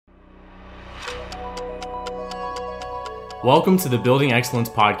Welcome to the Building Excellence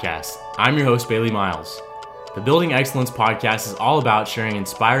Podcast. I'm your host, Bailey Miles. The Building Excellence Podcast is all about sharing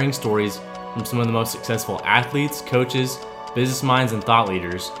inspiring stories from some of the most successful athletes, coaches, business minds, and thought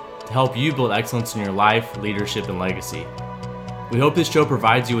leaders to help you build excellence in your life, leadership, and legacy. We hope this show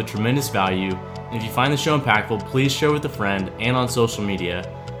provides you with tremendous value, and if you find the show impactful, please share with a friend and on social media,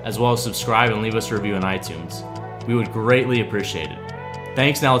 as well as subscribe and leave us a review on iTunes. We would greatly appreciate it.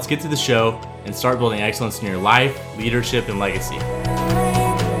 Thanks. Now let's get to the show and start building excellence in your life, leadership, and legacy.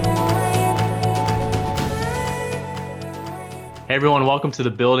 Hey everyone, welcome to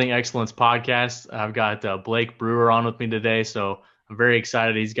the Building Excellence Podcast. I've got Blake Brewer on with me today, so I'm very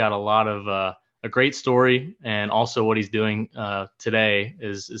excited. He's got a lot of a great story, and also what he's doing today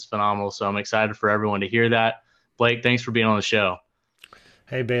is phenomenal. So I'm excited for everyone to hear that. Blake, thanks for being on the show.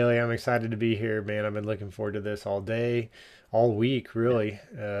 Hey Bailey, I'm excited to be here, man. I've been looking forward to this all day, all week, really.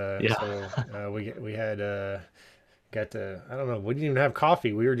 We had got to, I don't know, we didn't even have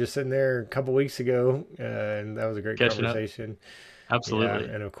coffee. We were just sitting there a couple weeks ago, and that was a great Catching up. conversation. Yeah,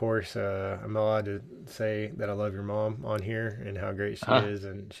 Absolutely. and of course, I'm allowed to say that I love your mom on here and how great she is,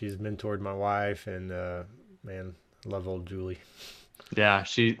 and she's mentored my wife, and man, I love old Julie. Yeah,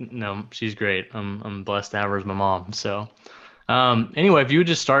 she's great. I'm blessed to have her as my mom. So. Anyway, if you would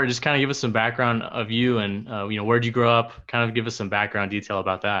just start, just kind of give us some background of you and, where'd you grow up? Kind of give us some background detail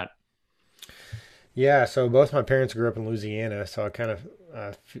about that. Yeah, so both my parents grew up in Louisiana, so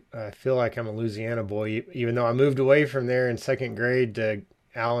I feel like I'm a Louisiana boy, even though I moved away from there in second grade to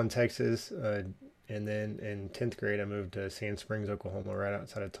Allen, Texas, and then in 10th grade I moved to Sand Springs, Oklahoma, right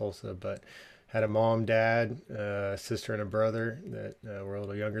outside of Tulsa. But had a mom, dad, sister, and a brother that were a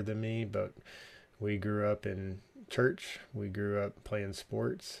little younger than me, but we grew up in church. We grew up playing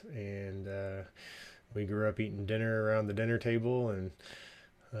sports, and we grew up eating dinner around the dinner table, and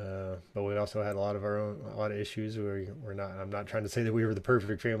but we also had a lot of issues. I'm not trying to say that we were the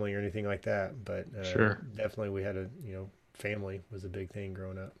perfect family or anything like that, but Sure. definitely we had family was a big thing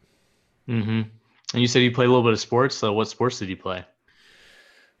growing up. Mm-hmm. And you said you played a little bit of sports. So what sports did you play?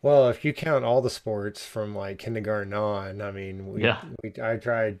 Well, if you count all the sports from like kindergarten on, I mean, Yeah. I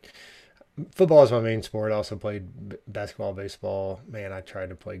tried. Football is my main sport. I also played basketball, baseball. Man, I tried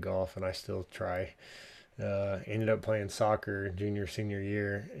to play golf, and I still try. Ended up playing soccer junior, senior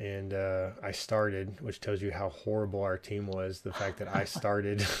year, and I started, which tells you how horrible our team was. The fact that I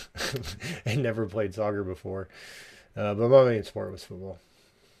started and never played soccer before. But my main sport was football.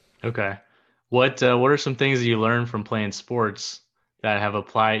 Okay. What are some things that you learned from playing sports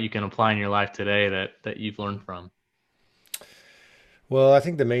that you can apply in your life today that you've learned from? Well, I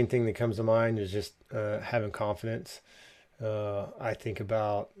think the main thing that comes to mind is just having confidence. I think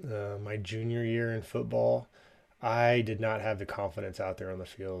about my junior year in football. I did not have the confidence out there on the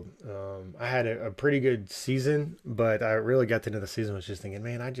field. I had a pretty good season, but I really got into the season was just thinking,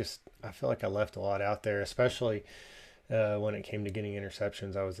 man, I feel like I left a lot out there, especially when it came to getting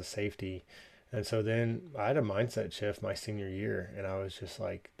interceptions. I was a safety. And so then I had a mindset shift my senior year, and I was just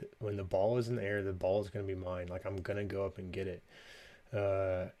like, when the ball is in the air, the ball is going to be mine. Like, I'm going to go up and get it.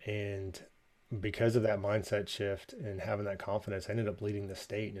 And because of that mindset shift and having that confidence, I ended up leading the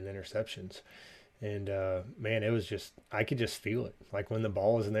state in interceptions. And man, it was just I could just feel it. Like when the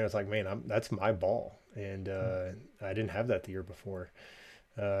ball was in there, it's like, man, that's my ball, and I didn't have that the year before.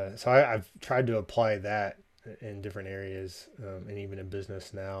 I've tried to apply that in different areas, and even in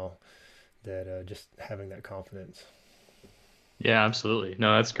business now. That just having that confidence. Yeah, absolutely.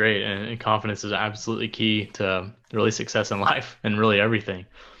 No, that's great. And confidence is absolutely key to really success in life and really everything.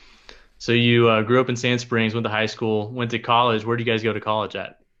 So you grew up in Sand Springs, went to high school, went to college. Where did you guys go to college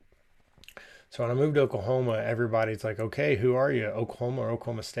at? So when I moved to Oklahoma, everybody's like, "Okay, who are you, Oklahoma or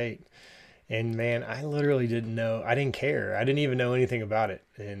Oklahoma State?" And man, I literally didn't know. I didn't care. I didn't even know anything about it.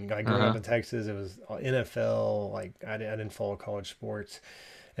 And like growing up Uh-huh. in Texas, it was NFL. Like I didn't follow college sports,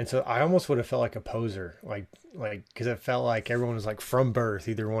 and so I almost would have felt like a poser, like because it felt like everyone was like from birth,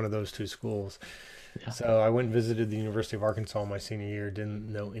 either one of those two schools. Yeah. So I went and visited the University of Arkansas my senior year.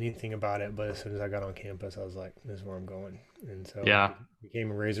 Didn't know anything about it, but as soon as I got on campus, I was like, "This is where I'm going." And so Yeah. became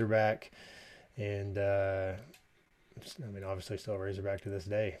a Razorback, and I mean, obviously still a Razorback to this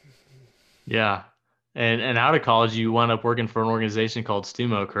day. Yeah. And out of college, you wound up working for an organization called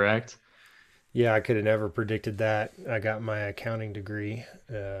Stumo, correct? Yeah, I could have never predicted that. I got my accounting degree,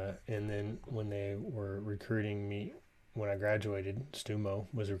 and then when they were recruiting me, when I graduated, Stumo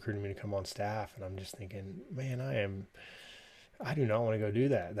was recruiting me to come on staff, and I'm just thinking, man, I do not want to go do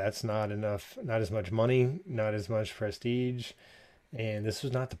that. That's not enough, not as much money, not as much prestige, and this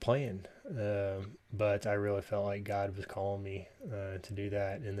was not the plan. But I really felt like God was calling me to do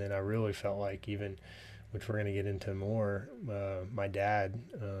that, and then I really felt like even which we're going to get into more. My dad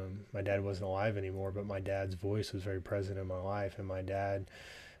wasn't alive anymore, but my dad's voice was very present in my life. And my dad,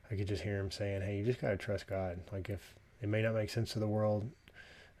 I could just hear him saying, "Hey, you just got to trust God. Like, if it may not make sense to the world,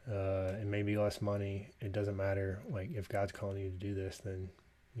 it may be less money. It doesn't matter. Like, if God's calling you to do this, then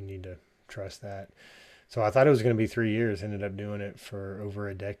you need to trust that." So I thought it was going to be 3 years. Ended up doing it for over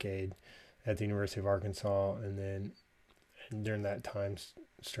a decade at the University of Arkansas. And then during that time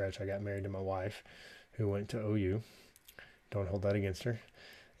stretch, I got married to my wife, who went to OU. Don't hold that against her.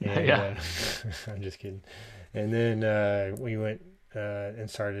 And Yeah. I'm just kidding. And then we went and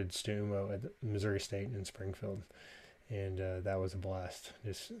started STUMO at Missouri State in Springfield. And that was a blast,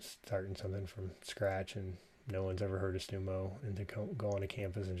 just starting something from scratch, and no one's ever heard of STUMO, and to go on a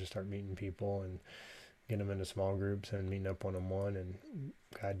campus and just start meeting people and getting them into small groups and meeting up one-on-one. And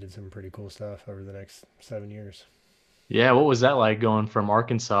God did some pretty cool stuff over the next 7 years. Yeah, what was that like going from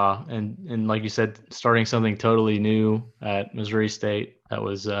Arkansas and like you said, starting something totally new at Missouri State that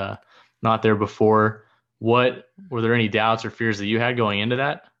was not there before? What were there any doubts or fears that you had going into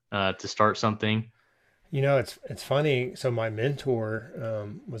that to start something? It's funny. So my mentor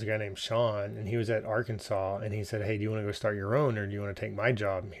was a guy named Sean, and he was at Arkansas, and he said, "Hey, do you want to go start your own, or do you want to take my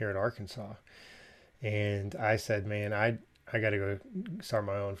job here at Arkansas?" And I said, "Man, I got to go start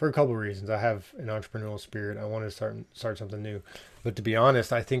my own for a couple of reasons. I have an entrepreneurial spirit. I want to start something new, but to be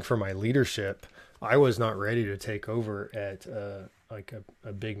honest, I think for my leadership, I was not ready to take over at like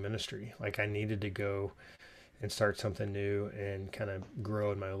a big ministry. Like, I needed to go and start something new and kind of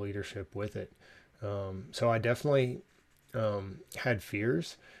grow in my leadership with it. So I definitely had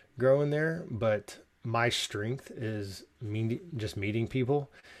fears growing there, but my strength is just meeting people.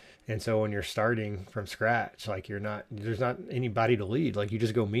 And so when you're starting from scratch, like, there's not anybody to lead. Like, you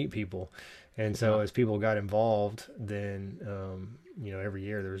just go meet people. And Yeah. so as people got involved, then, every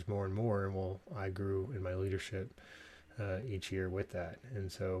year there was more and more. And I grew in my leadership each year with that.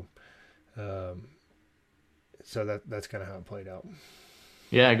 And um, so that's kind of how it played out.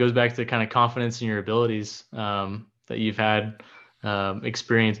 Yeah, it goes back to kind of confidence in your abilities that you've had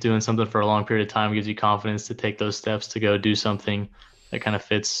experience doing something for a long period of time gives you confidence to take those steps to go do something that kind of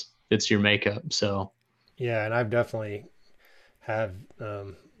fits your makeup. So Yeah. And I've definitely have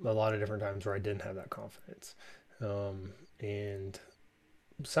a lot of different times where I didn't have that confidence. And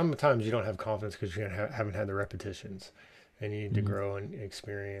sometimes you don't have confidence because you haven't had the repetitions, and you need to mhm. grow and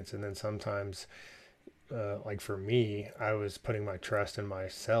experience. And then sometimes, like for me, I was putting my trust in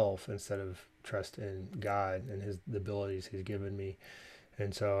myself instead of trust in God and the abilities He's given me.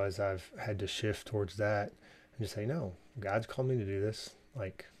 And so as I've had to shift towards that and just say, no, God's called me to do this.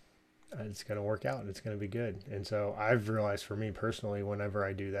 Like, it's going to work out. It's going to be good. And so I've realized for me personally, whenever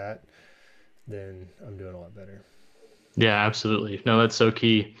I do that, then I'm doing a lot better. Yeah, absolutely. No, that's so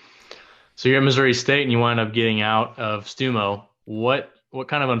key. So you're at Missouri State and you wind up getting out of STUMO. What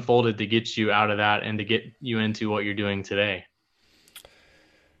kind of unfolded to get you out of that and to get you into what you're doing today?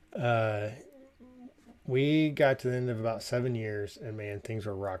 Uh, we got to the end of about 7 years, and man, things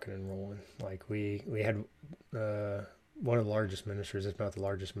were rocking and rolling. Like, we had uh, one of the largest ministries, if not the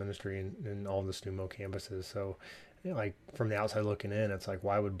largest ministry in all of the SNUMO campuses. So, like, from the outside looking in, it's like,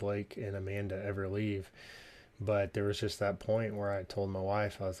 why would Blake and Amanda ever leave? But there was just that point where I told my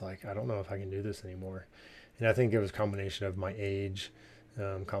wife, I was like, I don't know if I can do this anymore. And I think it was a combination of my age,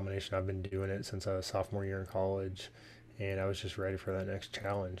 combination I've been doing it since I was sophomore year in college, and I was just ready for that next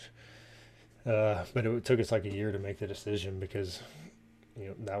challenge. But it took us like a year to make the decision because,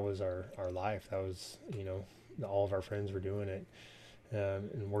 that was our life. That was, all of our friends were doing it,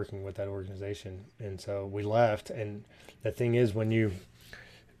 and working with that organization. And so we left. And the thing is,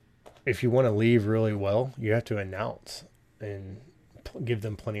 if you want to leave really well, you have to announce and give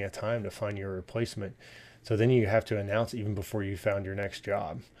them plenty of time to find your replacement. So then you have to announce even before you found your next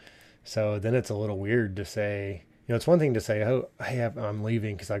job. So then it's a little weird to say, it's one thing to say, "Oh, hey, I'm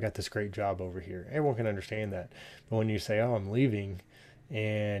leaving because I got this great job over here." Everyone can understand that. But when you say, "Oh, I'm leaving,"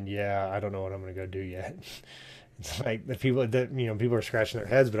 and yeah, I don't know what I'm going to go do yet. It's like the people that, people are scratching their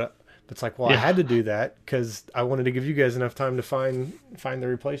heads, but it's like, well, I Yeah. had to do that because I wanted to give you guys enough time to find the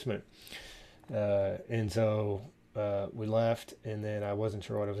replacement. And so we left, and then I wasn't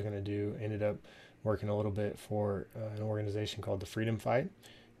sure what I was going to do. Ended up working a little bit for an organization called the Freedom Fight,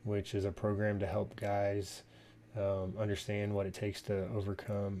 which is a program to help guys understand what it takes to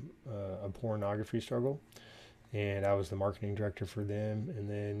overcome a pornography struggle. And I was the marketing director for them. And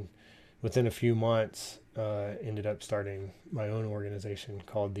then within a few months, ended up starting my own organization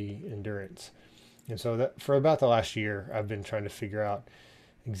called the Endurance. And so that for about the last year, I've been trying to figure out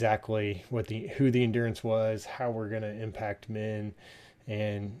exactly who the Endurance was, how we're going to impact men,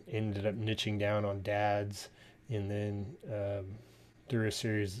 and ended up niching down on dads. And then through a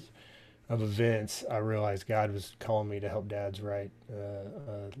series of events, I realized God was calling me to help dads write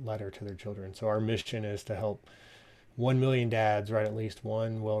a letter to their children. So our mission is to help 1 million dads write at least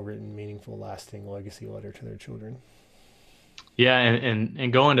one well-written, meaningful, lasting legacy letter to their children. Yeah,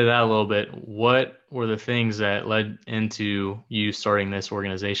 and go into that a little bit. What were the things that led into you starting this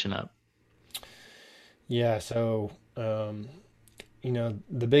organization up? Yeah, so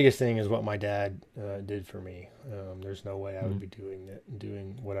the biggest thing is what my dad did for me. There's no way I would Mhm. be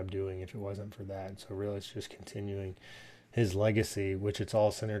doing what I'm doing if it wasn't for that. So really, it's just continuing his legacy, which it's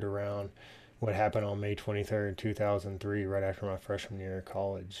all centered around what happened on May 23rd, 2003, right after my freshman year of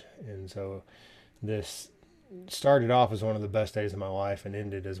college. And so this started off as one of the best days of my life and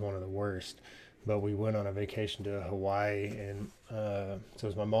ended as one of the worst. But we went on a vacation to Hawaii, and so it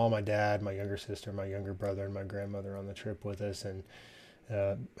was my mom, my dad, my younger sister, my younger brother, and my grandmother on the trip with us. And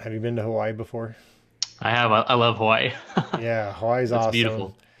have you been to Hawaii before? I have. I love Hawaii. Yeah, Hawaii's It's awesome.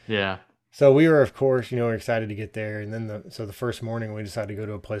 beautiful. Yeah. So we were, of course, excited to get there. And then the first morning we decided to go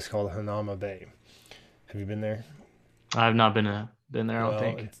to a place called Hanama Bay. Have you been there? I've not been there, I don't Well,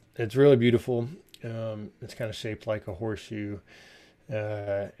 think. it's really beautiful. It's kind of shaped like a horseshoe.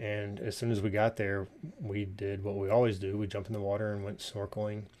 And as soon as we got there, we did what we always do. We jumped in the water and went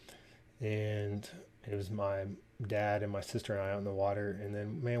snorkeling. And it was my dad and my sister and I out in the water. And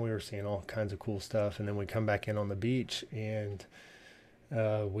then, man, we were seeing all kinds of cool stuff. And then we come back in on the beach and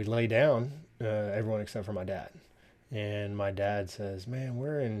we lay down, everyone except for my dad. And my dad says, "Man,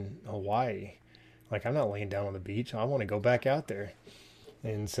 we're in Hawaii. Like, I'm not laying down on the beach. I want to go back out there."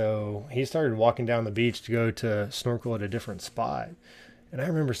 And so he started walking down the beach to go to snorkel at a different spot. And I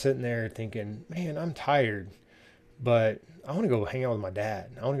remember sitting there thinking, man, I'm tired, but I want to go hang out with my dad.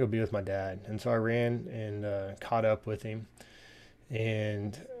 I want to go be with my dad. And so I ran and caught up with him.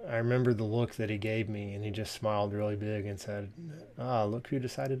 And I remember the look that he gave me, and he just smiled really big and said, "Ah, look who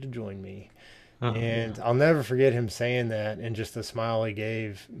decided to join me." Yeah. And I'll never forget him saying that and just the smile he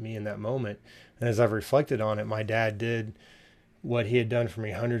gave me in that moment. And as I've reflected on it, my dad did what he had done for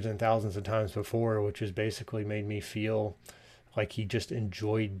me hundreds and thousands of times before, which is basically made me feel like he just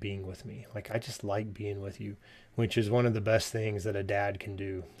enjoyed being with me. Like, I just like being with you, which is one of the best things that a dad can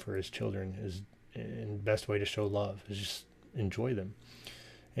do for his children, is and best way to show love is just enjoy them.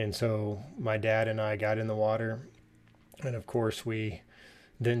 And so my dad and I got in the water, and of course we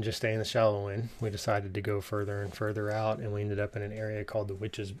didn't just stay in the shallow end. We decided to go further and further out, and we ended up in an area called the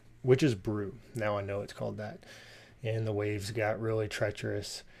Witch's Brew. Now I know it's called that. And the waves got really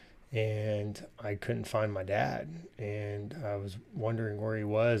treacherous, and I couldn't find my dad, and I was wondering where he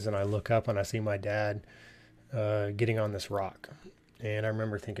was. And I look up and I see my dad getting on this rock, and I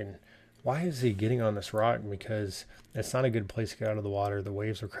remember thinking, why is he getting on this rock? Because it's not a good place to get out of the water. The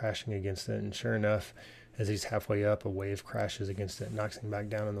waves are crashing against it, and sure enough, as he's halfway up, a wave crashes against it, knocks him back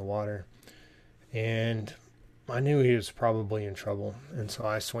down in the water. And I knew he was probably in trouble, and so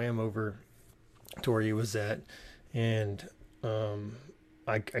I swam over to where he was at, and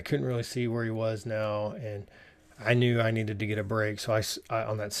I couldn't really see where he was now, and I knew I needed to get a break. So I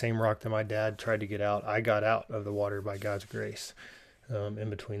on that same rock that my dad tried to get out, I got out of the water by God's grace, in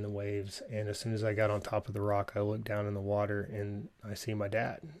between the waves. And as soon as I got on top of the rock, I looked down in the water and I see my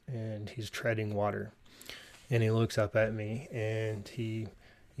dad, and he's treading water, and he looks up at me and he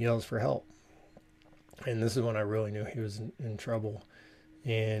yells for help. And this is when I really knew he was in trouble.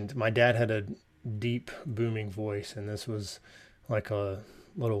 And my dad had a deep booming voice, and this was like a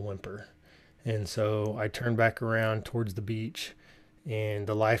little whimper. And so I turned back around towards the beach, and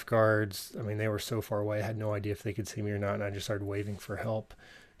the lifeguards, I mean, they were so far away, I had no idea if they could see me or not, and I just started waving for help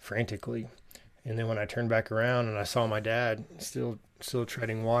frantically. And then when I turned back around and I saw my dad still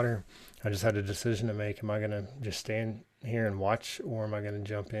treading water, I just had a decision to make. Am I going to just stand here and watch, or am I going to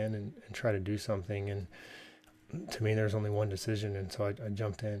jump in and try to do something? And to me, there's only one decision, and so I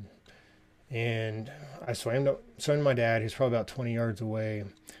jumped in. And I swam my dad. He was probably about 20 yards away.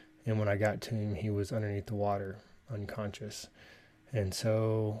 And when I got to him, he was underneath the water, unconscious. And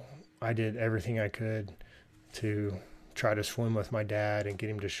so I did everything I could to try to swim with my dad and get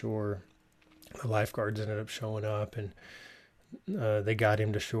him to shore. The lifeguards ended up showing up, and they got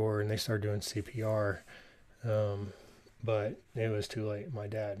him to shore, and they started doing CPR. But it was too late. My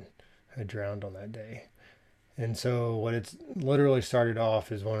dad had drowned on that day. And so what it's literally started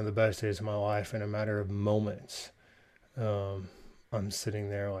off is one of the best days of my life. In a matter of moments, I'm sitting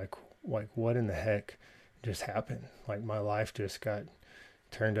there like what in the heck just happened? Like, my life just got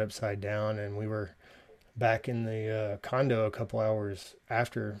turned upside down. And we were back in the condo a couple hours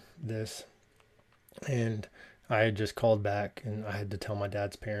after this, and I had just called back and I had to tell my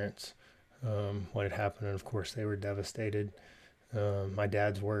dad's parents what had happened. And of course, they were devastated. My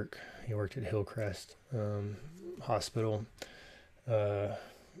dad's work, he worked at Hillcrest Hospital, uh,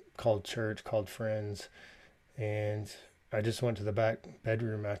 called church, called friends. And I just went to the back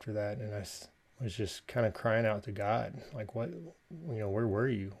bedroom after that and was just kind of crying out to God, like, what, where were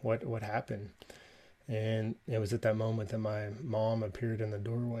you? What happened? And it was at that moment that my mom appeared in the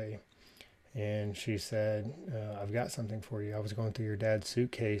doorway and she said, I've got something for you. I was going through your dad's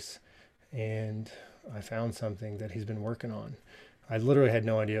suitcase and I found something that he's been working on. I literally had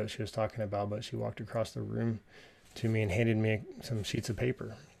no idea what she was talking about, but she walked across the room to me and handed me some sheets of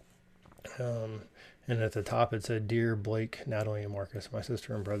paper. And at the top it said, Dear Blake, Natalie, and Marcus, my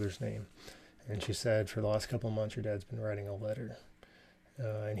sister and brother's name. And she said, for the last couple of months, your dad's been writing a letter,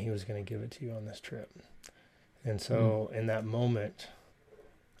 and he was going to give it to you on this trip. And so in that moment,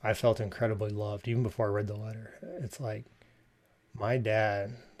 I felt incredibly loved, even before I read the letter. It's like my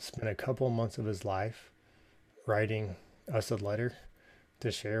dad spent a couple of months of his life writing us a letter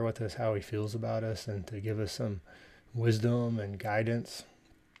to share with us how he feels about us and to give us some wisdom and guidance.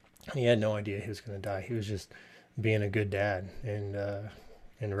 He had no idea he was going to die. He was just being a good dad and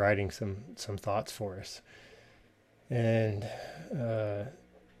writing some thoughts for us. And as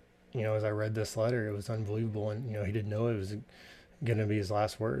I read this letter, it was unbelievable. And he didn't know it was going to be his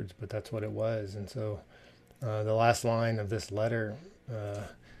last words, but that's what it was. And so the last line of this letter,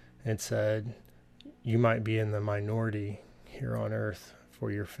 it said, you might be in the minority here on earth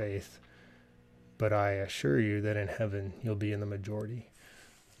for your faith, but I assure you that in heaven you'll be in the majority.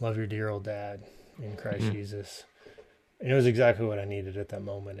 Love your dear old dad in Christ Jesus. And it was exactly what I needed at that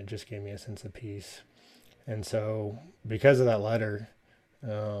moment. It just gave me a sense of peace. And so because of that letter,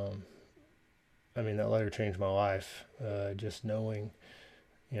 that letter changed my life. Just knowing,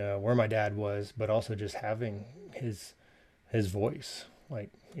 where my dad was, but also just having his voice, like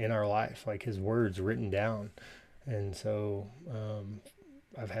in our life, like his words written down. And so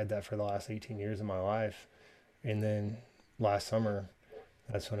I've had that for the last 18 years of my life. And then last summer,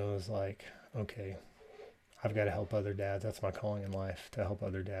 that's when it was like, okay, I've got to help other dads. That's my calling in life, to help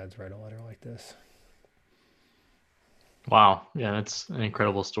other dads write a letter like this. Wow. Yeah, that's an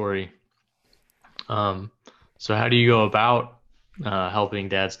incredible story. So how do you go about helping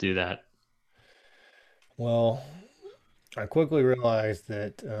dads do that? Well, I quickly realized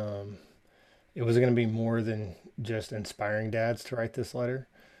that it was going to be more than just inspiring dads to write this letter.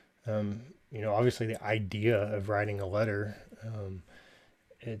 Obviously the idea of writing a letter,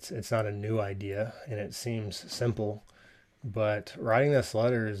 it's not a new idea and it seems simple, but writing this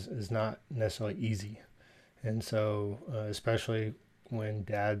letter is not necessarily easy. And so, especially when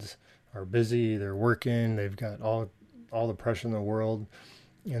dads are busy, they're working, they've got all the pressure in the world.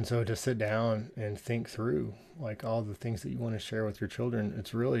 And so to sit down and think through like all the things that you want to share with your children,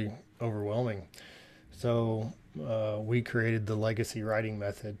 it's really overwhelming. So we created the legacy writing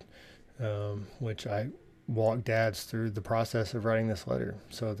method, which I walk dads through the process of writing this letter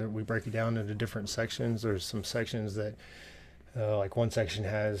so that we break it down into different sections. There's some sections that like one section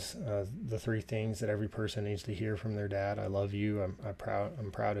has the three things that every person needs to hear from their dad. I love you.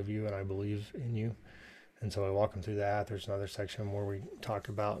 I'm proud of you, and I believe in you. And so I walk them through that. There's another section where we talk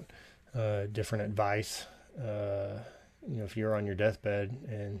about different advice. If you're on your deathbed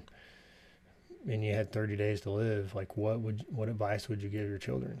and you had 30 days to live, like what advice would you give your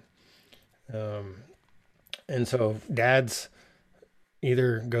children? And so dads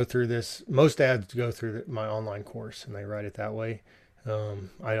either go through this. Most dads go through my online course and they write it that way.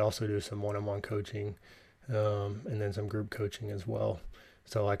 I also do some one-on-one coaching, and then some group coaching as well.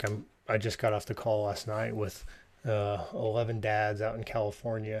 So like I just got off the call last night with 11 dads out in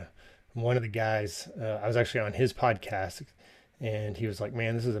California. One of the guys, I was actually on his podcast, and he was like,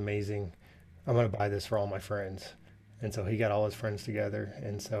 man, this is amazing. I'm going to buy this for all my friends. And so he got all his friends together.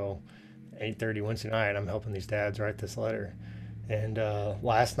 And so 8:30 Wednesday night, I'm helping these dads write this letter. And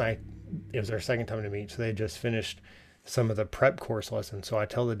last night, it was our second time to meet. So they had just finished some of the prep course lessons. So I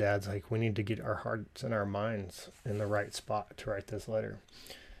tell the dads, like, we need to get our hearts and our minds in the right spot to write this letter.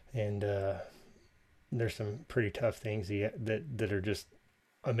 And there's some pretty tough things that are just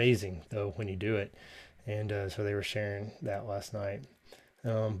amazing, though, when you do it. And so they were sharing that last night.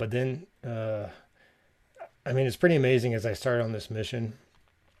 But then, it's pretty amazing as I started on this mission.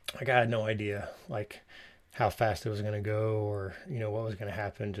 Like, I had no idea, like, how fast it was going to go or, what was going to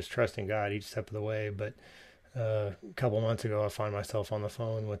happen, just trusting God each step of the way. But a couple months ago, I found myself on the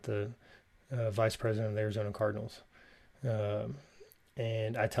phone with the vice president of the Arizona Cardinals.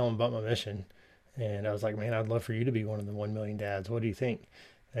 And I tell him about my mission. And I was like, man, I'd love for you to be one of the 1 million dads. What do you think?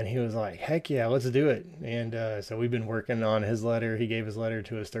 And he was like, heck yeah, let's do it. And so we've been working on his letter. He gave his letter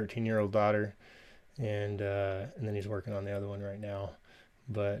to his 13-year-old daughter, and then he's working on the other one right now.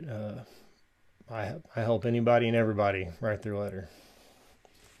 But I help anybody and everybody write their letter.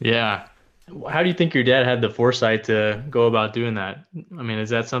 Yeah. How do you think your dad had the foresight to go about doing that? I mean,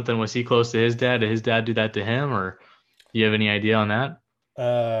 is that something, was he close to his dad? Did his dad do that to him, or do you have any idea on that?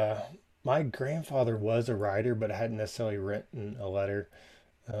 Uh, my grandfather was a writer, but hadn't necessarily written a letter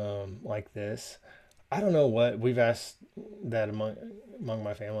like this. I don't know what we've asked that among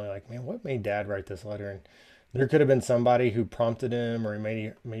my family, like, man, what made Dad write this letter? And there could have been somebody who prompted him, or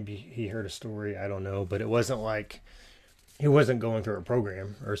maybe he heard a story. I don't know, but it wasn't like he wasn't going through a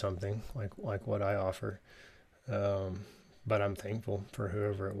program or something like what I offer. But I'm thankful for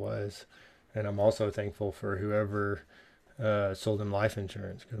whoever it was, and I'm also thankful for whoever sold him life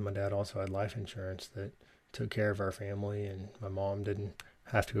insurance, because my dad also had life insurance that took care of our family, and my mom didn't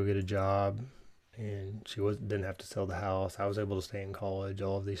have to go get a job, and she was didn't have to sell the house. I was able to stay in college,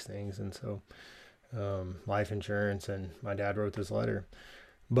 all of these things, and so life insurance. And my dad wrote this letter.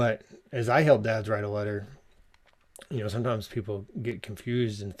 But as I help dads write a letter, sometimes people get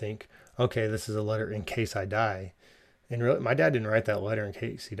confused and think, okay, this is a letter in case I die. And really, my dad didn't write that letter in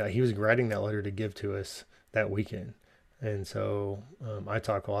case he died. He was writing that letter to give to us that weekend. And so I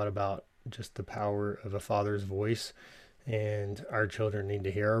talk a lot about just the power of a father's voice, and our children need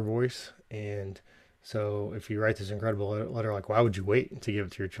to hear our voice. And so if you write this incredible letter, like, why would you wait to give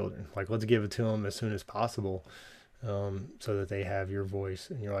it to your children? Like, let's give it to them as soon as possible, so that they have your voice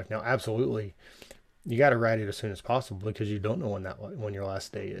in your life. Now, absolutely, you got to write it as soon as possible, because you don't know when your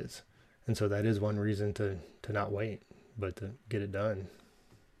last day is. And so that is one reason to not wait, but to get it done.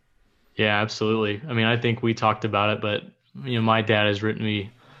 Yeah, absolutely. I mean, I think we talked about it, but my dad has written me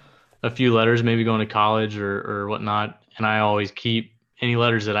a few letters, maybe going to college or whatnot, and I always keep any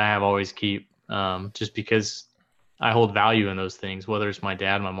letters that I have, always keep, just because I hold value in those things, whether it's my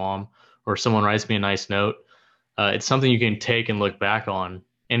dad, my mom, or someone writes me a nice note. It's something you can take and look back on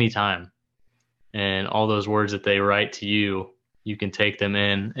anytime, and all those words that they write to you, you can take them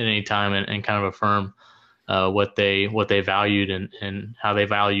in at any time and kind of affirm what they valued and how they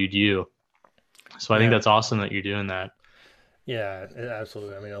valued you. So I think Yeah, that's awesome that you're doing that. yeah,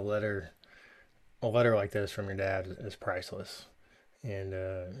 absolutely. I mean, a letter like this from your dad is priceless. And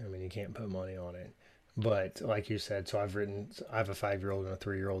I mean, you can't put money on it. But like you said, so I have a 5-year-old and a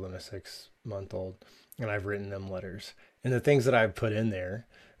 3-year-old and a 6-month-old, and I've written them letters. And the things that I've put in there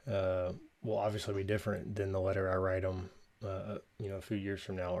will obviously be different than the letter I write them, a few years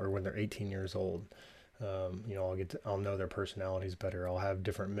from now, or when they're 18 years old. I'll know their personalities better. I'll have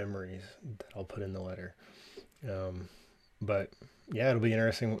different memories that I'll put in the letter. Um, but yeah, it'll be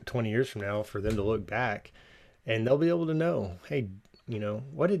interesting 20 years from now for them to look back, and they'll be able to know, hey,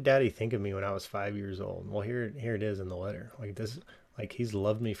 what did Daddy think of me when I was 5 years old? Well, here it is in the letter. Like this, like he's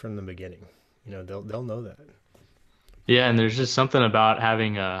loved me from the beginning. They'll know that. Yeah, and there's just something about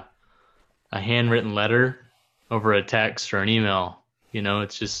having a handwritten letter over a text or an email.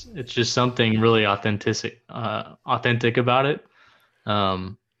 It's just something really authentic about it.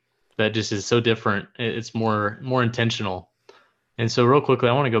 Um, that just is so different. It's more intentional. And so, real quickly,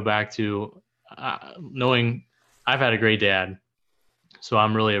 I want to go back to knowing I've had a great dad, so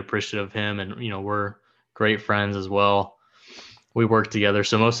I'm really appreciative of him, and we're great friends as well. We work together,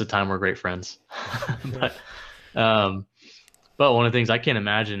 so most of the time we're great friends. but um, but one of the things I can't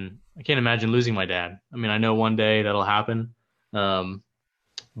imagine losing my dad. I mean, I know one day that'll happen. Um,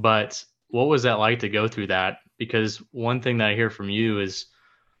 but what was that like to go through that? Because one thing that I hear from you is,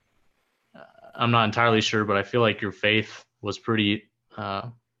 I'm not entirely sure, but I feel like your faith was uh,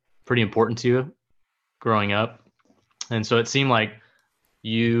 pretty important to you growing up. And so it seemed like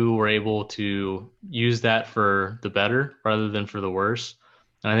you were able to use that for the better rather than for the worse.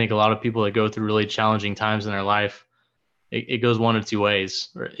 And I think a lot of people that go through really challenging times in their life, it goes one of two ways.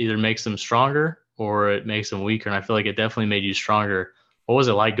 Or it either makes them stronger or it makes them weaker. And I feel like it definitely made you stronger. What was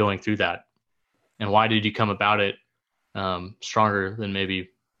it like going through that? And why did you come about it stronger than maybe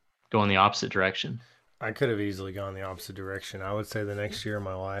going the opposite direction? I could have easily gone the opposite direction. I would say the next year of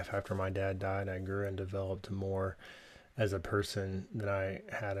my life after my dad died, I grew and developed more as a person than I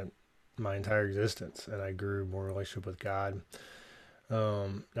had in my entire existence, and I grew more relationship with God.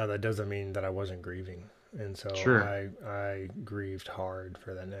 Now that doesn't mean that I wasn't grieving, and so Sure. I grieved hard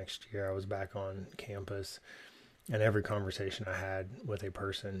for that next year. I was back on campus, and every conversation I had with a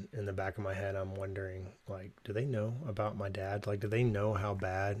person, in the back of my head, I'm wondering, like, do they know about my dad? Like, do they know how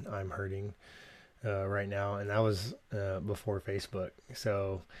bad I'm hurting right now? And that was before Facebook,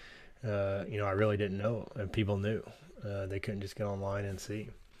 so I really didn't know, and people knew. They couldn't just get online and see.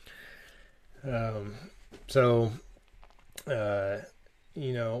 Um, so, uh,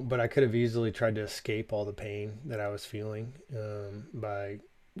 but I could have easily tried to escape all the pain that I was feeling by,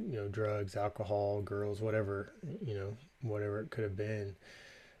 drugs, alcohol, girls, whatever, whatever it could have been.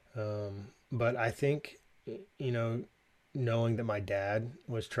 But I think, you know, knowing that my dad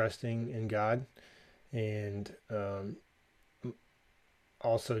was trusting in God and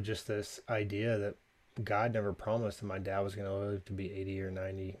also just this idea that God never promised that my dad was going to live to be 80 or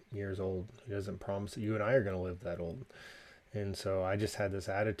 90 years old. He doesn't promise that you and I are going to live that old. And so I just had this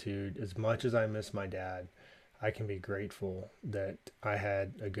attitude, as much as I miss my dad, I can be grateful that I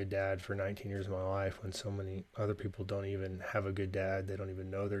had a good dad for 19 years of my life when so many other people don't even have a good dad. They don't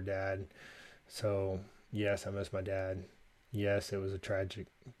even know their dad. So, yes, I miss my dad. Yes, it was a tragic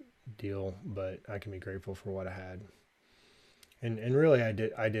deal, but I can be grateful for what I had. And really I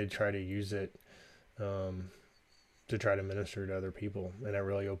did try to use it um, to try to minister to other people, and I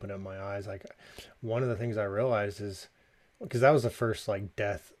really opened up my eyes. Like one of the things I realized is because that was the first like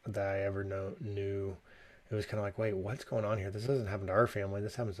death that I ever knew. It was kind of like, wait, what's going on here? This doesn't happen to our family.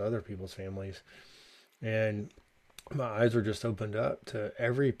 This happens to other people's families. And my eyes were just opened up to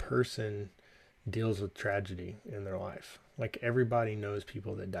every person deals with tragedy in their life. Like everybody knows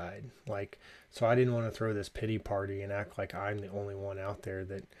people that died. Like, so I didn't want to throw this pity party and act like I'm the only one out there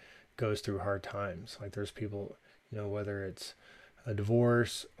that goes through hard times. Like there's people, whether it's a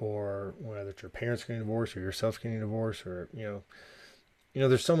divorce or whether it's your parents getting divorced or yourself getting divorced or,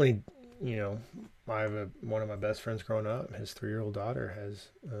 there's so many, you know, one of my best friends growing up, his 3-year-old daughter has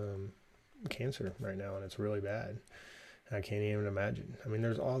cancer right now and it's really bad. I can't even imagine. I mean,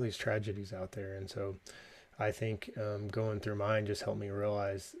 there's all these tragedies out there. And so I think going through mine just helped me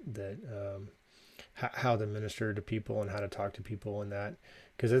realize that how to minister to people and how to talk to people and that.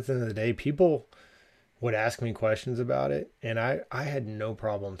 Because at the end of the day, people would ask me questions about it. And I had no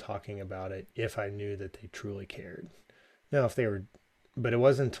problem talking about it if I knew that they truly cared. Now, but it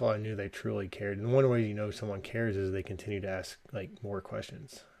wasn't until I knew they truly cared. And one way you know someone cares is they continue to ask like more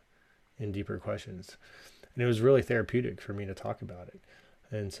questions and deeper questions. And it was really therapeutic for me to talk about it.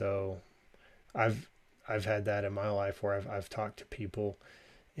 And so I've had that in my life where I've talked to people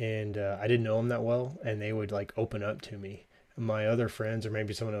and I didn't know them that well, and they would like open up to me. And my other friends, or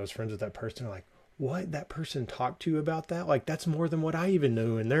maybe someone that was friends with that person, are like, "What? That person talked to you about that? Like that's more than what I even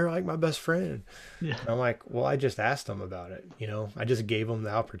knew, and they're like my best friend." Yeah. And I'm like, "Well, I just asked them about it. I just gave them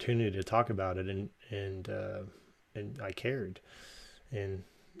the opportunity to talk about it, and I cared." And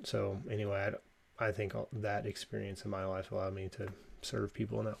so anyway, I think that experience in my life allowed me to serve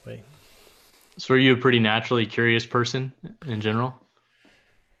people in that way. So are you a pretty naturally curious person in general?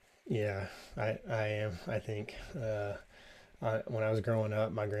 Yeah, I am. I think when I was growing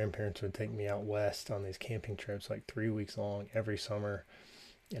up, my grandparents would take me out west on these camping trips, like 3 weeks long every summer.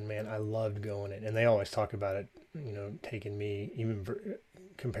 And man, I loved going it. And they always talk about it, taking me even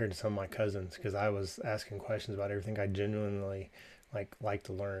compared to some of my cousins, because I was asking questions about everything. I genuinely like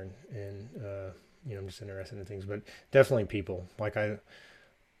to learn, and I'm just interested in things. But definitely people. Like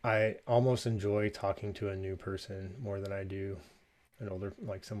I almost enjoy talking to a new person more than I do an older,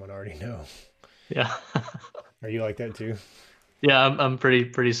 like someone I already know. Yeah. Are you like that too? Yeah, I'm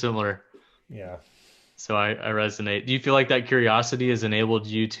pretty similar. Yeah. So I resonate. Do you feel like that curiosity has enabled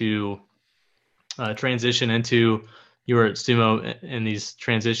you to transition into you were at Sumo in these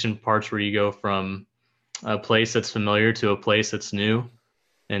transition parts where you go from a place that's familiar to a place that's new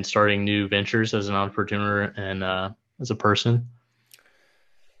and starting new ventures as an entrepreneur and as a person?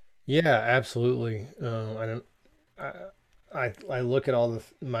 Yeah, absolutely. I don't. I look at all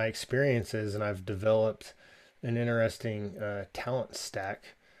my experiences, and I've developed an interesting talent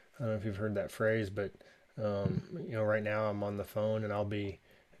stack. I don't know if you've heard that phrase, but right now I'm on the phone and I'll be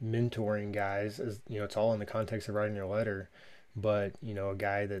mentoring guys. As it's all in the context of writing your letter, but a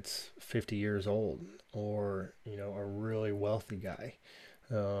guy that's 50 years old, or a really wealthy guy,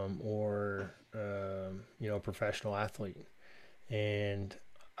 or a professional athlete, and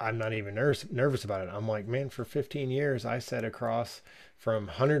I'm not even nervous about it. I'm like, man, for 15 years, I sat across from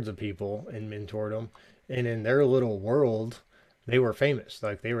hundreds of people and mentored them. And in their little world, they were famous.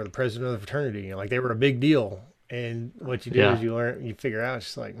 Like they were the president of the fraternity. Like they were a big deal. And what you do is Yeah, you figure out, it's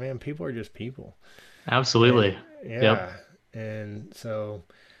just like, man, people are just people. And absolutely. Yep. yeah. And so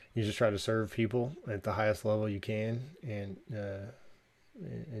you just try to serve people at the highest level you can, and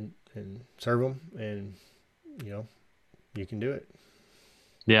serve them. And, you know, you can do it.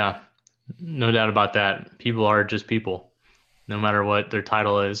 Yeah, no doubt about that. People are just people. No matter what their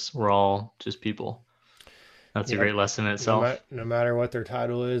title is, we're all just people. That's a Yep. great lesson in itself. No matter what their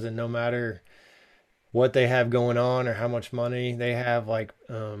title is, and no matter what they have going on or how much money they have. Like,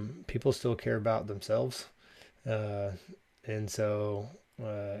 people still care about themselves. Uh, and so,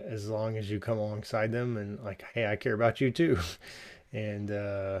 as long as you come alongside them and like, hey, I care about you too. And,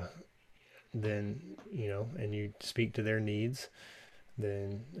 then, and you speak to their needs,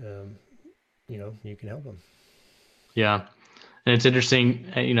 then, you can help them. Yeah. And it's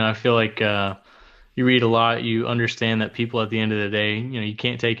interesting, I feel like you read a lot, you understand that people at the end of the day, you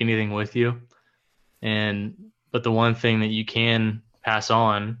can't take anything with you. But the one thing that you can pass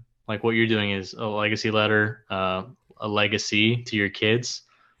on, like what you're doing, is a legacy letter, a legacy to your kids.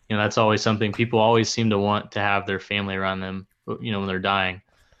 That's always something people always seem to want to have their family around them, when they're dying.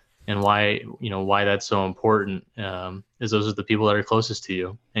 And why that's so important is those are the people that are closest to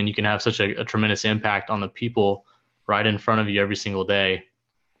you, and you can have such a tremendous impact on the people right in front of you every single day.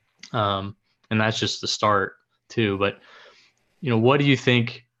 Um, and that's just the start too. But what do you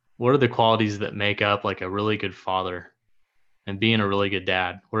think? What are the qualities that make up like a really good father and being a really good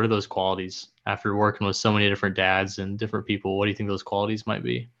dad? What are those qualities? After working with so many different dads and different people, what do you think those qualities might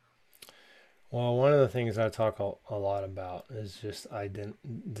be? Well, one of the things I talk a lot about is just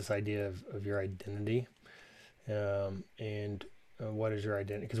this idea of your identity, and what is your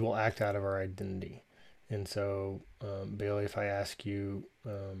identity? Because we'll act out of our identity. And so, Bailey, if I ask you,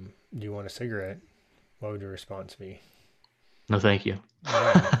 do you want a cigarette? What would your response be? No, thank you.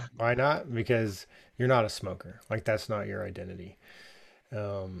 Why? Why not? Because you're not a smoker. Like, that's not your identity.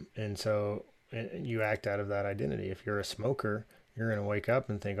 And so you act out of that identity. If you're a smoker, you're going to wake up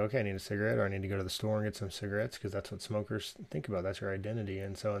and think, okay, I need a cigarette, or I need to go to the store and get some cigarettes, because that's what smokers think about. That's your identity.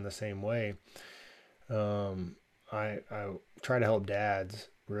 And so, in the same way, um, I try to help dads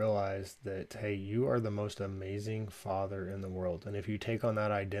realize that, hey, you are the most amazing father in the world. And if you take on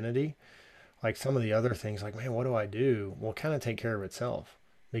that identity, like some of the other things, like, man, what do I do? Will kind of take care of itself,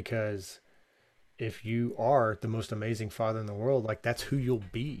 because if you are the most amazing father in the world, like that's who you'll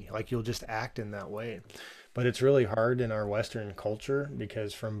be. Like you'll just act in that way. But it's really hard in our Western culture,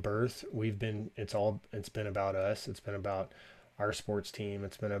 because from birth it's been about us. It's been about our sports team.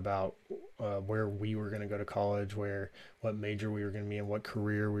 It's been about where we were going to go to college, what major we were going to be in, what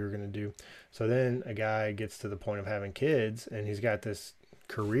career we were going to do. So then a guy gets to the point of having kids, and he's got this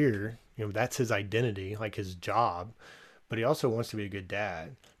career. That's his identity, like his job. But he also wants to be a good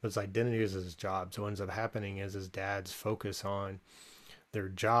dad. But his identity is his job. So what ends up happening is his dads focus on their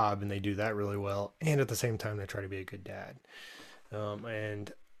job, and they do that really well. And at the same time, they try to be a good dad.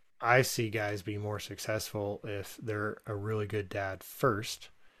 And I see guys be more successful if they're a really good dad first.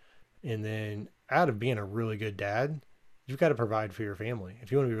 And then out of being a really good dad, you've got to provide for your family.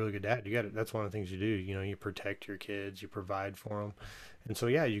 If you want to be a really good dad, that's one of the things you do. You protect your kids, you provide for them. And so,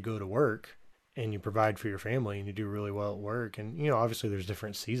 yeah, you go to work and you provide for your family, and you do really well at work. And, obviously there's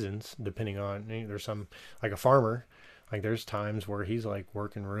different seasons depending on, there's some, like a farmer, like there's times where he's like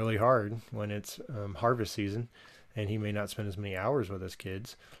working really hard when it's harvest season, and he may not spend as many hours with his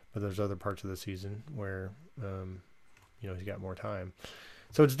kids, but there's other parts of the season where, he's got more time.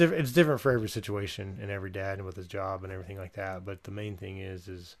 So it's different for every situation and every dad and with his job and everything like that. But the main thing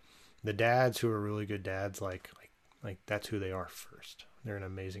is the dads who are really good dads, like that's who they are first. They're an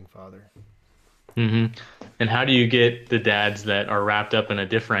amazing father. hmm And how do you get the dads that are wrapped up in a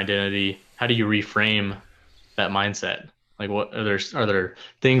different identity? How do you reframe that mindset? Like, what are there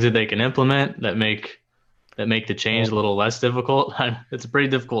things that they can implement that make the change a Well, little less difficult? It's a pretty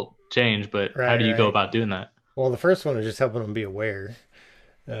difficult change, but how right, do you go right. about doing that? Well, the first one is just helping them be aware,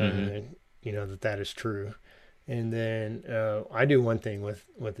 hmm uh, that is true. And then I do one thing with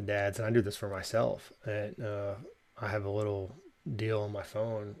the dads, and I do this for myself. And I have a little deal on my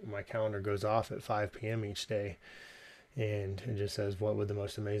phone. My calendar goes off at 5 p.m. each day, and it just says, "What would the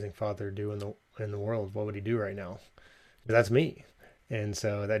most amazing father do in the world? What would he do right now?" That's me. And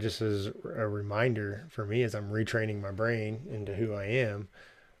so that just is a reminder for me as I'm retraining my brain into who I am.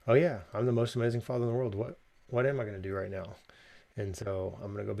 Oh yeah, I'm the most amazing father in the world. What am I going to do right now? And so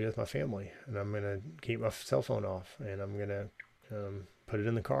I'm going to go be with my family, and I'm going to keep my cell phone off, and I'm going to put it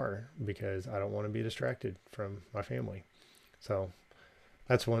in the car, because I don't want to be distracted from my family. So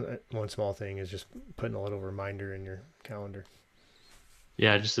that's one small thing, is just putting a little reminder in your calendar.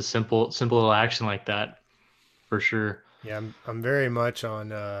 Yeah, just a simple little action like that for sure. Yeah, I'm very much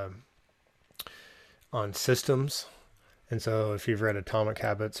on systems. And so if you've read Atomic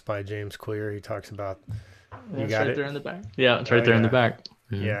Habits by James Clear, he talks about, you That's got right it. there in the back. Yeah, it's Oh right there in the yeah. back.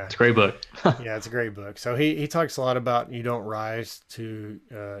 Yeah. It's a great book. Yeah, it's a great book. So he talks a lot about, you don't rise to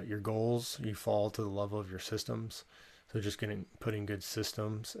your goals, you fall to the level of your systems. So just putting good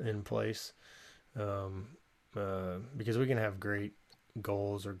systems in place, because we can have great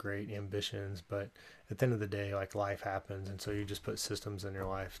goals or great ambitions, but at the end of the day, like life happens. And so you just put systems in your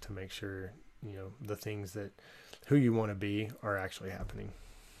life to make sure, the things that who you want to be are actually happening.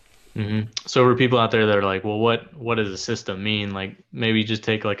 So for people out there that are like, well, what does a system mean? Like maybe just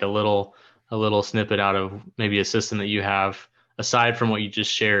take like a little snippet out of maybe a system that you have aside from what you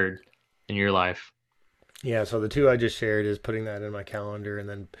just shared in your life. Yeah. So the two I just shared is putting that in my calendar. And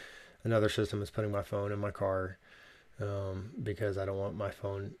then another system is putting my phone in my car, because I don't want my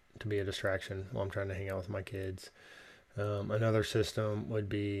phone to be a distraction while I'm trying to hang out with my kids. Another system would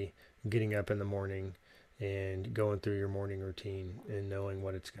be getting up in the morning and going through your morning routine and knowing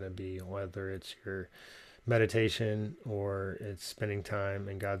what it's going to be, whether it's your meditation or it's spending time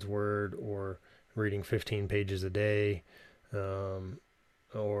in God's Word or reading 15 pages a day,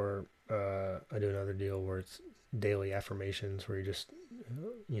 or I do another deal where it's daily affirmations where you just,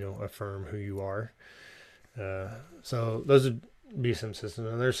 affirm who you are. So those would be some systems.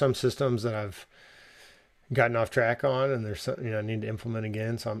 And there's some systems that I've gotten off track on, and there's some, I need to implement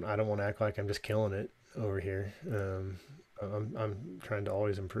again. So I don't want to act like I'm just killing it over here. I'm trying to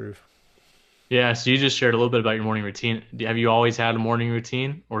always improve. Yeah, so you just shared a little bit about your morning routine. Have you always had a morning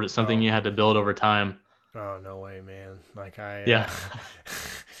routine, or is it something Oh, you had to build over time? oh no way, man. Like Yeah.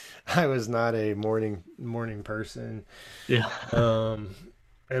 I was not a morning person. Yeah. Um,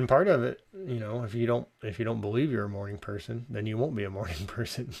 and part of it, if you don't believe you're a morning person, then you won't be a morning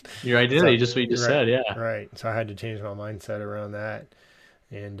person. Your identity, So, just what you just right, said. Yeah. right. So I had to change my mindset around that.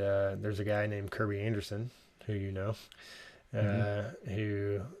 And there's a guy named Kirby Anderson, who Hmm.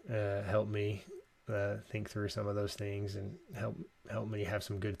 who helped me think through some of those things and help me have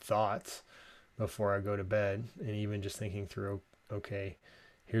some good thoughts before I go to bed, and even just thinking through, okay,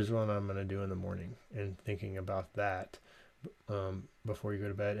 here's what I'm going to do in the morning, and thinking about that before you go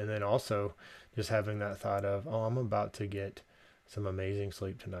to bed, and then also just having that thought of, oh, I'm about to get some amazing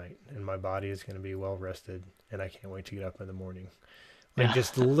sleep tonight, and my body is going to be well rested, and I can't wait to get up in the morning. Like Yeah.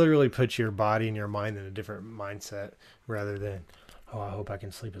 just literally put your body and your mind in a different mindset rather than, oh, I hope I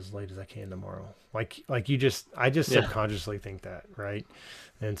can sleep as late as I can tomorrow. I just Yeah. subconsciously think that, right?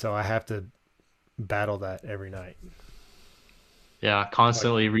 And so I have to battle that every night. Yeah. Like,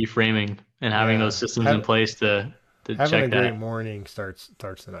 Constantly reframing and having yeah, those systems in place to having a check great that. morning starts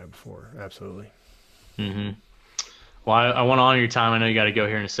the night before. Absolutely. Hmm. Well, I want to honor your time. I know you got to go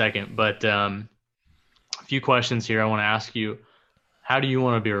here in a second, but a few questions here I want to ask you. How do you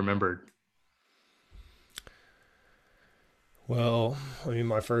want to be remembered? Well, I mean,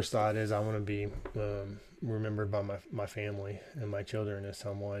 my first thought is I want to be remembered by my family and my children as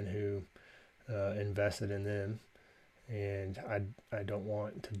someone who invested in them. And I don't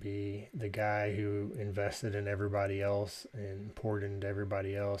want to be the guy who invested in everybody else and poured into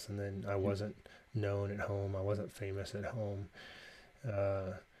everybody else, and then I wasn't known at home. I wasn't famous at home.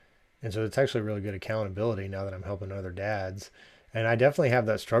 Uh, and so it's actually really good accountability now that I'm helping other dads. And I definitely have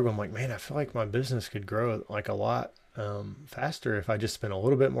that struggle. I'm like, man, I feel like my business could grow like a lot faster if I just spent a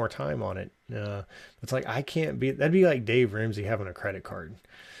little bit more time on it. It's like I can't be. That'd be like Dave Ramsey having a credit card.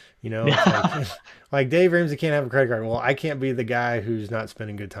 It's like Yeah. like Dave Ramsey can't have a credit card. Well, I can't be the guy who's not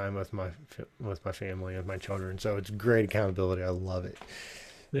spending good time with my family, with my children. So it's great accountability. I love it.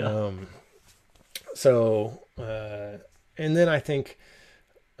 Yeah. Um, so and then I think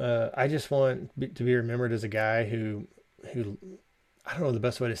I just want to be remembered as a guy who I don't know the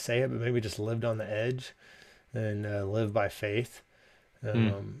best way to say it, but maybe just lived on the edge and lived by faith.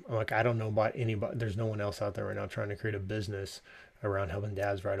 Mm. I'm like, I don't know about anybody. There's no one else out there right now trying to create a business around helping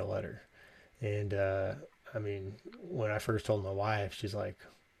dads write a letter. And I mean, when I first told my wife, she's like,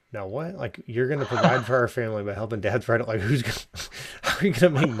 "Now what? Like you're going to provide for our family by helping dads write it? Like how are you going to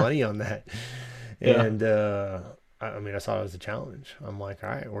make money on that?" Yeah. And I mean, I saw it as a challenge. I'm like, "All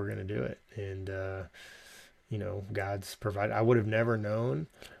right, we're going to do it." And God's provided. I would have never known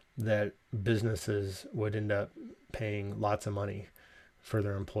that businesses would end up paying lots of money for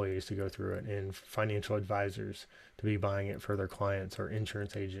their employees to go through it, and financial advisors to be buying it for their clients, or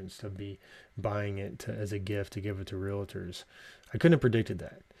insurance agents to be buying it as a gift to give it to realtors. I couldn't have predicted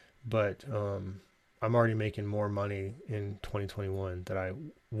that, but I'm already making more money in 2021 that I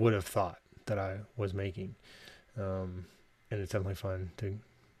would have thought that I was making. And it's definitely fun to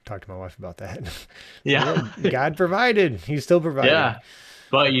talk to my wife about that. It's like, Yeah. yeah, God provided. He's still providing. Yeah.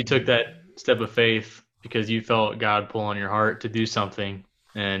 But you took that step of faith because you felt God pull on your heart to do something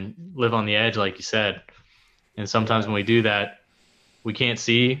and live on the edge, like you said. And sometimes Yeah. when we do that, we can't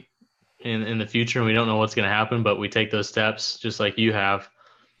see in the future and we don't know what's going to happen, but we take those steps just like you have.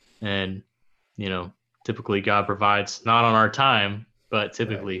 And, you know, typically God provides not on our time, but Right.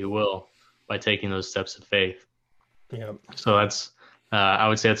 typically He will by taking those steps of faith. Yeah. So I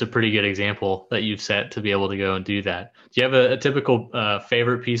would say that's a pretty good example that you've set to be able to go and do that. Do you have a typical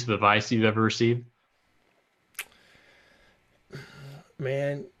favorite piece of advice you've ever received?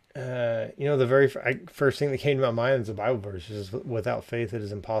 Man, the very first thing that came to my mind is the Bible verse: is without faith it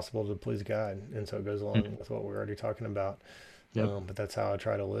is impossible to please God, and so it goes along with what we're already talking about. Yep. But that's how I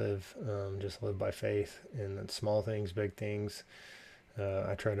try to live. Just live by faith in small things, big things.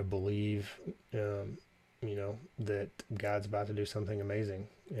 I try to believe, that God's about to do something amazing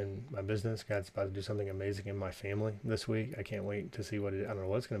in my business. God's about to do something amazing in my family this week. I can't wait to see I don't know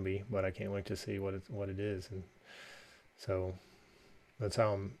what it's going to be, but I can't wait to see what it is. And so that's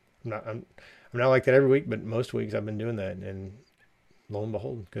how I'm not like that every week, but most weeks I've been doing that, and lo and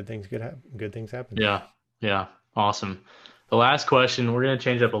behold, good things happen. Yeah. Yeah. Awesome. The last question, we're going to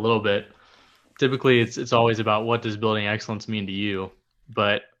change up a little bit. Typically, it's always about what does building excellence mean to you,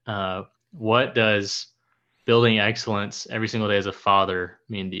 but what does building excellence every single day as a father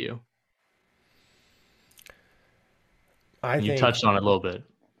mean to you? You touched on it a little bit,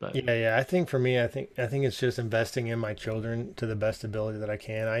 but Yeah. I think for me, I think it's just investing in my children to the best ability that I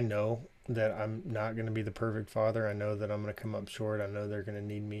can. I know that I'm not going to be the perfect father. I know that I'm going to come up short. I know they're going to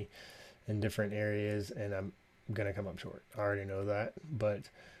need me in different areas, and I'm going to come up short. I already know that, but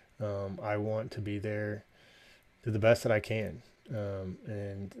I want to be there to the best that I can,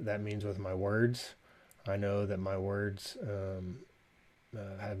 and that means with my words. I know that my words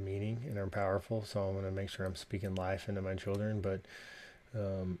have meaning and are powerful, so I want to make sure I'm speaking life into my children, but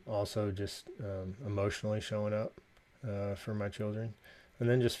also just emotionally showing up for my children, and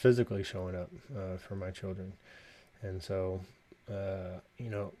then just physically showing up for my children. And so,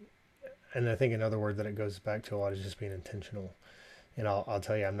 and I think another word that it goes back to a lot is just being intentional. And I'll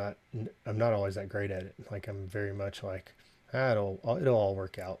tell you, I'm not always that great at it. Like, I'm very much like, it'll all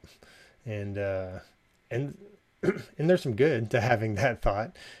work out. And and and there's some good to having that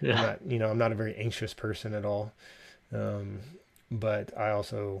thought. yeah. I'm not a very anxious person at all. But I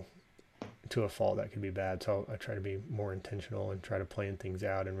also, to a fault, that could be bad. So I try to be more intentional and try to plan things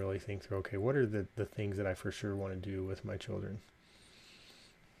out and really think through, okay, what are the things that I for sure want to do with my children?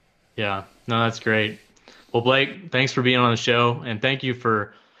 Yeah. No, that's great. Well, Blake, thanks for being on the show, and thank you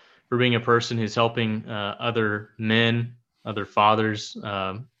for being a person who's helping other men, other fathers,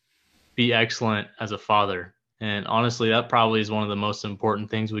 be excellent as a father. And honestly, that probably is one of the most important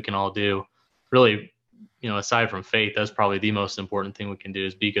things we can all do. Really, aside from faith, that's probably the most important thing we can do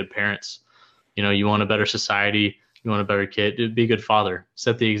is be good parents. You want a better society, you want a better kid, be a good father,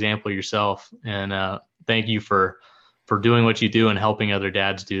 set the example yourself. And thank you for doing what you do and helping other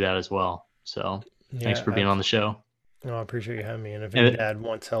dads do that as well. So thanks Yeah, for being on the show. I appreciate you having me. And if any And dad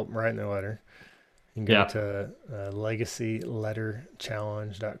wants help writing their letter, you can go yeah, to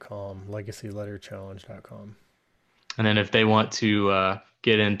legacyletterchallenge.com, legacyletterchallenge.com. and then if they want to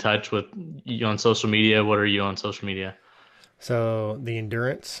get in touch with you on social media, what are you on social media? So the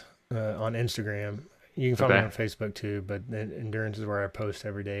Endurance on Instagram, you can find me Okay. on Facebook too, but the Endurance is where I post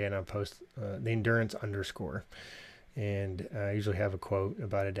every day, and I post the Endurance _. And I usually have a quote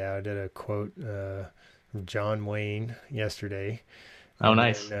about a dad. I did a quote from John Wayne yesterday. Oh, And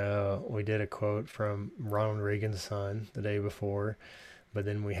nice. then we did a quote from Ronald Reagan's son the day before. But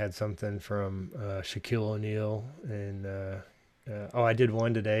then we had something from Shaquille O'Neal. And I did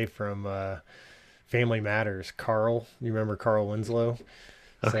one today from Family Matters. Carl, you remember Carl Winslow?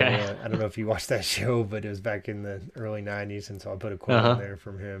 So Okay. I don't know if you watched that show, but it was back in the early 90s. And so I put a quote in Uh-huh. there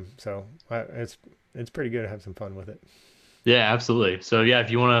from him. So it's pretty good to have some fun with it. Yeah, absolutely. So yeah,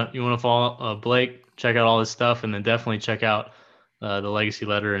 if you wanna follow Blake, check out all his stuff, and then definitely check out the Legacy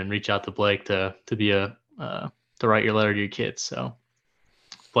Letter and reach out to Blake to be to write your letter to your kids. So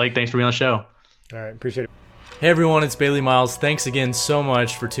Blake, thanks for being on the show. All right. Appreciate it. Hey everyone, it's Bailey Miles. Thanks again so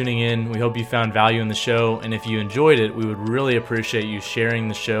much for tuning in. We hope you found value in the show, and if you enjoyed it, we would really appreciate you sharing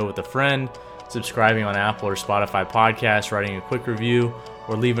the show with a friend, subscribing on Apple or Spotify podcasts, writing a quick review,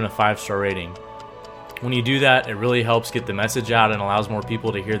 or leaving a 5-star rating. When you do that, it really helps get the message out and allows more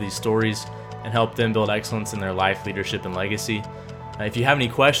people to hear these stories and help them build excellence in their life, leadership, and legacy. If you have any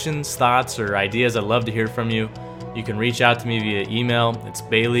questions, thoughts, or ideas, I'd love to hear from you. You can reach out to me via email. It's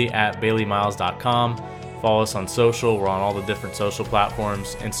bailey@baileymiles.com. Follow us on social. We're on all the different social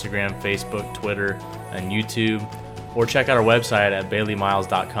platforms, Instagram, Facebook, Twitter, and YouTube. Or check out our website at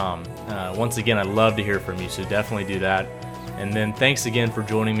baileymiles.com. Once again, I'd love to hear from you, so definitely do that. And then thanks again for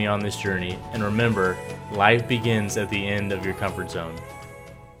joining me on this journey. And remember, life begins at the end of your comfort zone.